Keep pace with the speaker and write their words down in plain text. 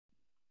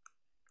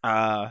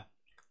Uh,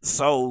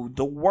 so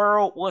the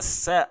world was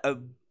set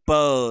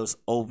abuzz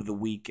over the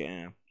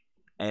weekend,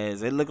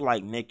 as it looked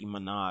like Nicki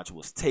Minaj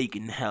was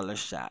taking hella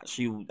shots.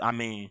 I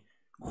mean,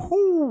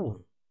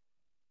 whoo,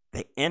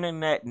 the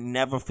internet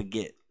never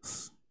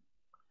forgets,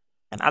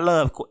 and I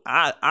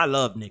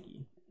love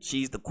Nicki.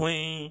 She's the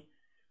queen.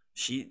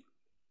 She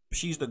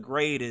she's the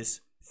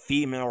greatest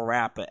female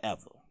rapper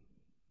ever,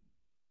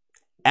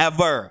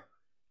 ever.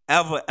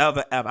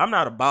 I'm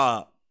not a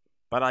Bob,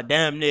 but I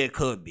damn near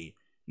could be.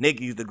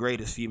 Nicki's the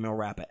greatest female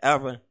rapper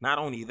ever. Not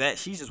only that,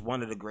 she's just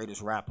one of the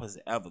greatest rappers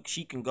ever.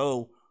 She can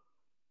go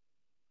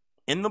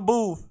in the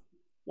booth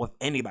with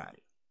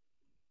anybody,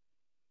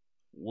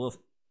 with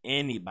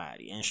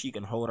anybody, and she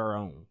can hold her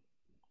own.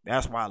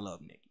 That's why I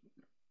love Nicki.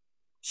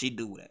 She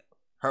do that.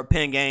 Her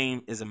pen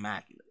game is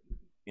immaculate.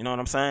 You know what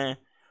I'm saying?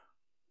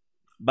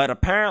 But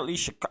apparently,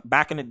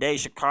 back in the day,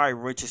 Sha'Carri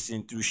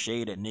Richardson threw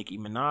shade at Nicki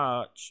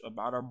Minaj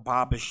about her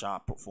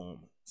barbershop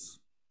performance.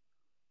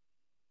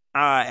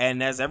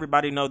 And as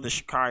everybody knows, the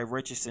Sha'Carri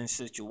Richardson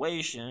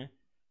situation,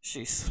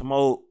 she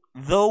smoked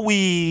the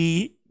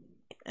weed,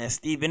 as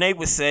Stephen A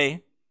would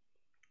say.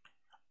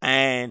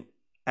 And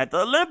at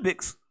the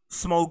Olympics,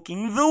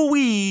 smoking the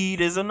weed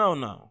is a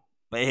no-no.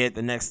 But here at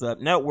the Next Up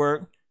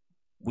Network,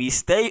 we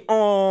stay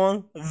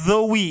on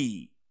the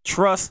weed.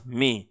 Trust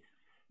me.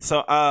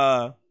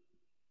 So,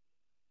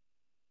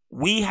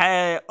 we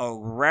had a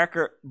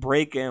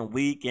record-breaking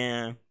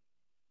weekend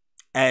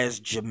as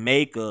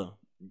Jamaica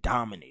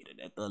dominated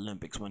at the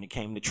Olympics when it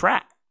came to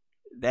track.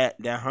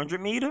 That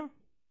 100-meter,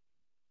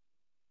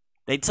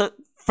 they took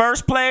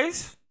first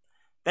place,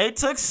 they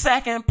took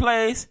second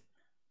place,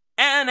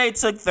 and they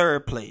took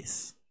third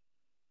place.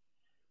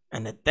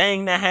 And the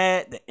thing that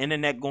had the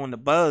internet going to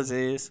buzz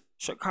is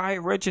Sha'Carri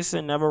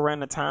Richardson never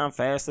ran a time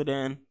faster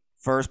than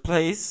first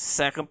place,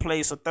 second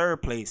place, or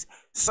third place.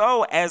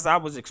 So, as I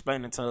was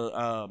explaining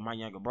to my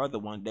younger brother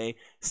one day,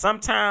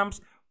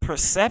 sometimes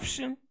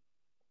perception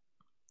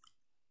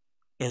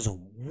is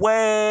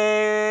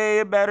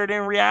way better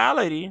than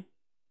reality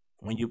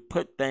when you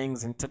put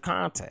things into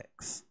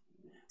context.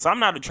 So, I'm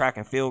not a track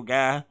and field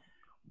guy,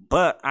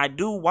 but I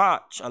do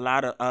watch a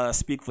lot of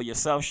Speak for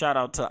Yourself. Shout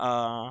out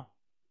to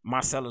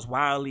Marcellus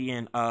Wiley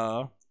and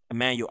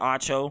Emmanuel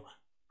Acho.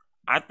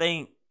 I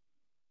think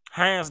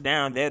hands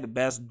down, they're the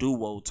best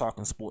duo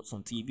talking sports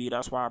on TV.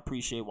 That's why I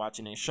appreciate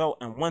watching their show.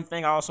 And one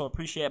thing I also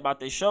appreciate about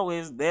their show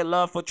is their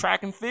love for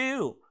track and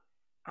field.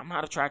 I'm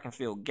not a track and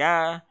field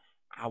guy.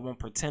 I won't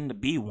pretend to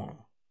be one.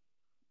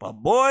 But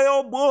boy,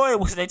 oh boy,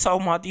 was they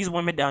talking about these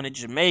women down in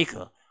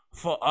Jamaica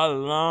for a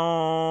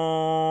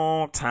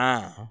long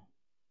time.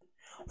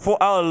 For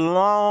a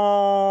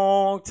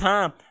long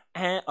time.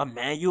 And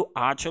Emmanuel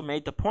Acho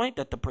made the point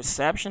that the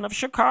perception of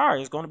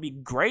Sha'Carri is going to be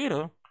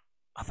greater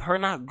of her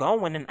not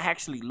going and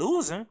actually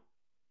losing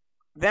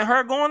than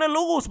her going to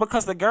lose,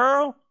 because the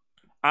girl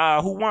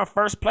who won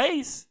first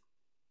place,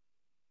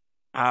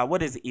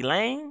 what is it,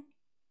 Elaine?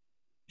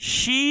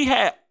 She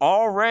had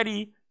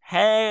already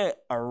had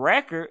a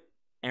record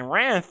and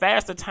ran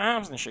faster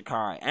times than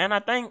Sha'Carri. And I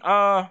think,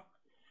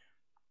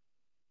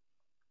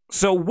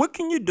 so what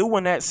can you do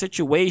in that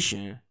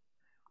situation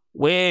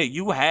where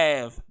you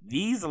have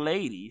these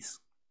ladies,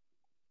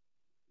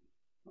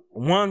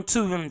 1,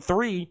 2, and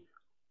 3,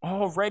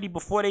 already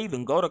before they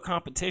even go to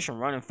competition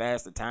running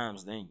faster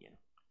times than you?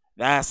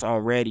 That's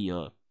already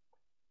a,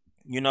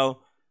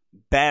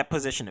 bad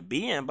position to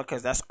be in,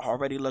 because that's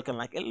already looking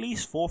like at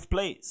least fourth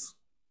place.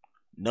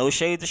 No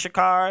shade to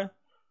Sha'Carri.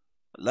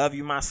 Love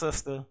you, my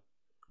sister.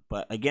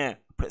 But again,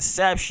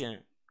 perception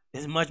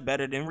is much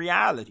better than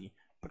reality.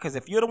 Because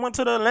if you'd have went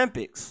to the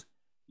Olympics,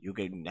 you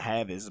can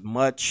have as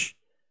much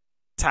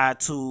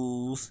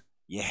tattoos,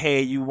 your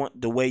hair you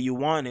want the way you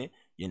want it,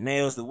 your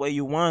nails the way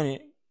you want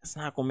it. It's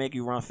not going to make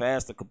you run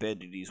faster compared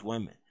to these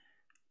women.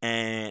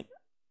 And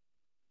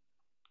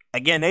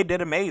again, they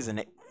did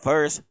amazing.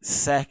 First,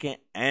 second,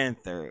 and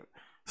third.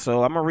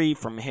 So I'm going to read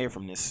from here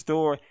from this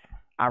story.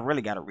 I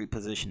really got to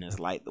reposition this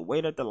light. The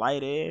way that the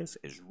light is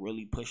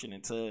really pushing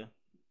into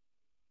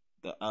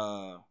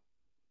the,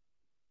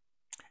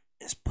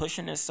 it's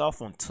pushing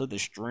itself onto the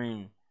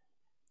stream.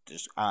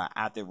 Just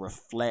after it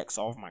reflects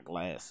off my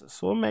glasses.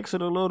 So it makes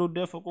it a little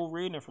difficult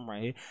reading from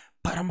right here.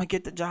 But I'm going to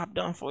get the job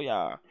done for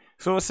y'all.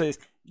 So it says,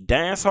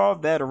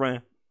 dancehall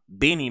veteran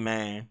Beanie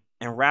Man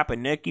and rapper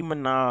Nicki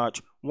Minaj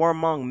were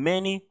among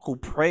many who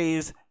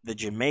praised the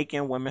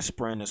Jamaican women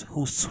sprinters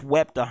who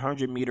swept the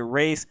 100-meter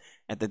race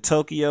at the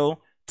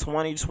Tokyo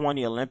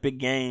 2020 Olympic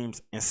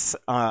Games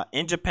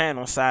in Japan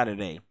on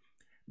Saturday.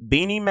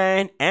 Beanie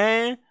Man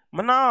and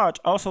Minaj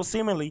also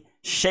seemingly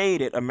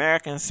shaded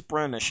American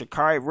sprinter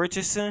Sha'Carri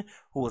Richardson,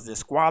 who was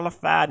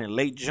disqualified in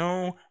late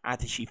June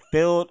after she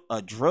failed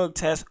a drug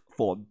test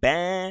for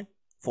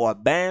a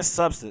banned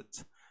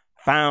substance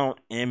found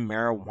in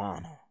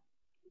marijuana.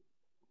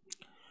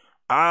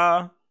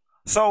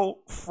 So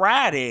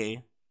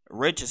Friday,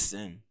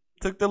 Richardson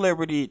took the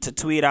liberty to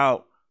tweet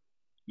out,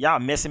 "Y'all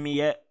missing me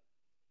yet?"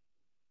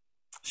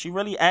 She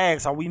really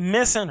asked, "Are we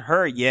missing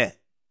her yet?"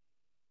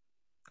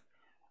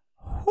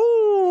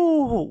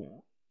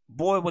 Whoo.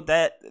 boy, would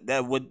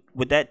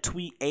that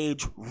tweet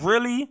age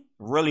really,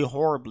 really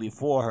horribly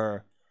for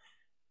her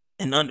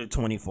in under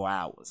 24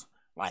 hours.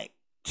 Like,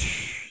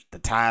 the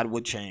tide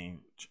would change.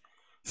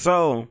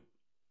 So,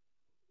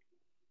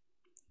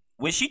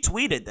 when she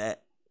tweeted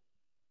that,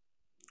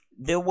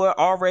 there were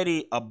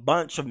already a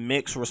bunch of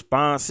mixed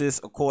responses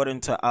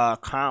according to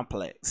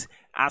Complex.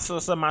 I saw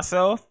some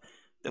myself.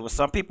 There were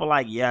some people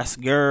like, yes,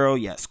 girl,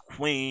 yes,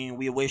 queen,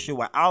 we wish you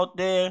were out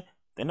there.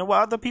 Then there were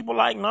other people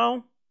like,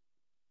 no,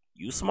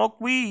 you smoke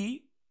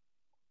weed,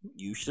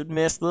 you should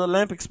miss the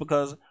Olympics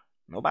because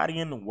nobody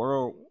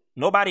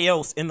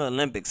else in the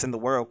Olympics in the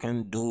world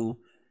can do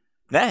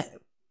that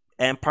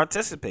and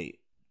participate.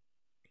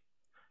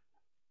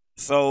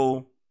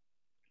 So,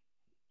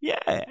 yeah,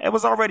 it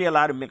was already a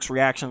lot of mixed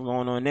reactions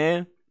going on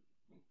there.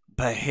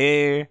 But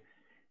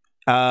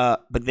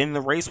then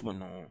the race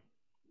went on.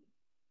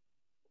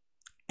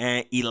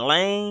 And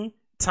Elaine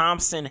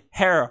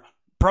Thompson-Herah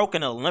broke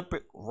an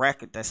Olympic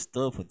record that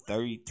stood for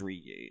 33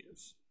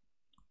 years.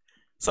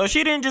 So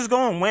she didn't just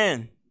go and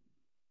win.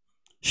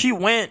 She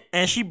went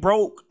and she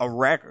broke a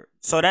record.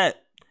 So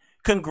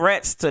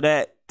congrats to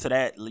that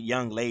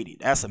young lady.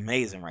 That's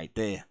amazing right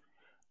there.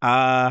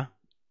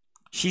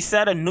 She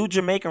set a new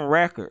Jamaican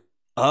record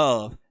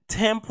of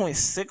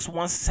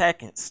 10.61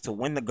 seconds to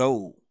win the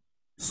gold.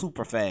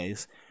 Super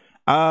fast.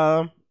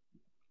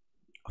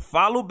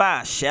 Followed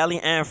by Shelly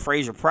Ann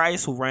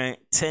Fraser-Price, who ran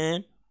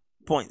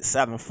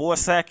 10.74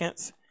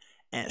 seconds.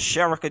 And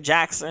Shericka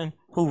Jackson,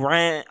 who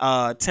ran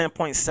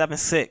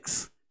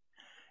 10.76.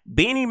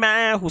 Beanie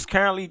Man, who's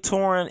currently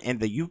touring in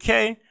the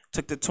UK,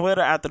 took to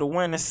Twitter after the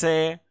win and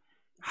said,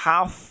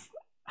 how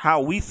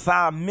we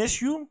five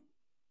miss you?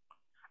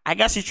 I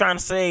guess he's trying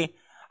to say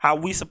how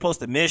we supposed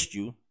to miss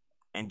you.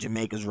 And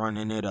Jamaica's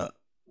running it up.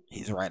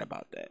 He's right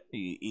about that.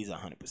 He's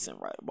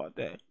 100% right about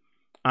that.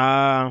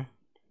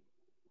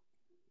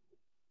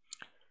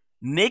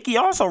 Nicki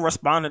also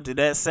responded to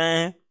that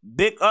saying,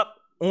 big up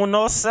on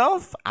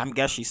herself. I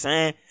guess she's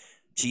saying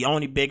she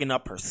only bigging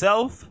up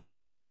herself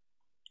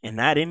and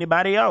not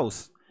anybody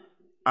else.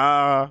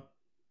 Yeah,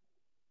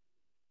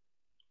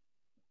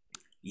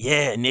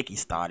 Nicki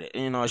started.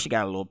 She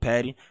got a little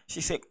petty. She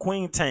said,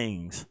 Queen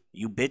Tangs,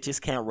 you bitches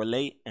can't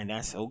relate, and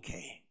that's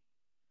okay.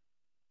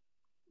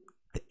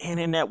 The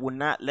internet will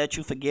not let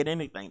you forget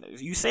anything.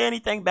 If you say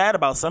anything bad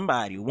about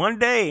somebody, one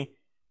day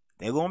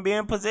they're going to be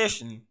in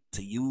position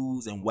to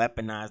use and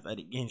weaponize that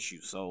against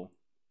you. So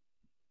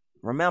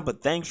remember,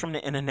 things from the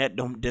internet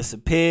don't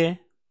disappear.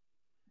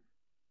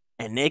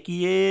 And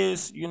Nicki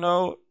is,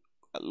 a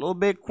little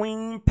bit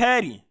Queen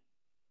Petty.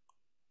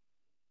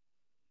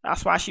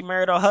 That's why she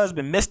married her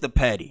husband, Mr.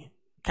 Petty.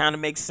 Kind of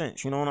makes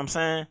sense. You know what I'm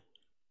saying?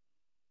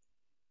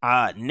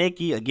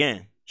 Nicki,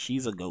 again,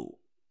 she's a GOAT.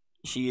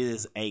 She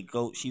is a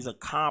GOAT. She's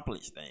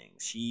accomplished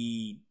things.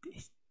 She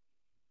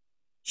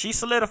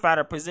solidified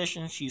her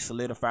position. She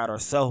solidified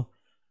herself.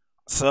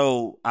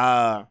 So,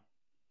 of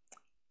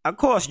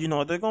course, there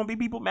are going to be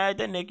people mad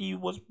that Nicki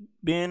was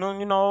being, a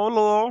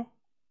little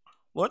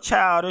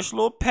childish, a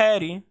little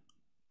petty.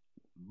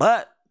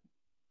 But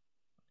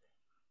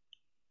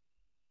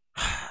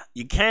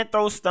you can't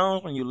throw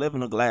stones when you live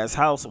in a glass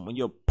house. And when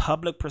you're a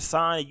public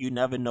persona, you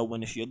never know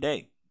when it's your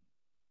day.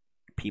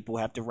 People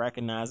have to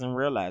recognize and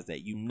realize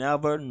that you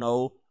never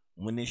know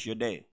when it's your day.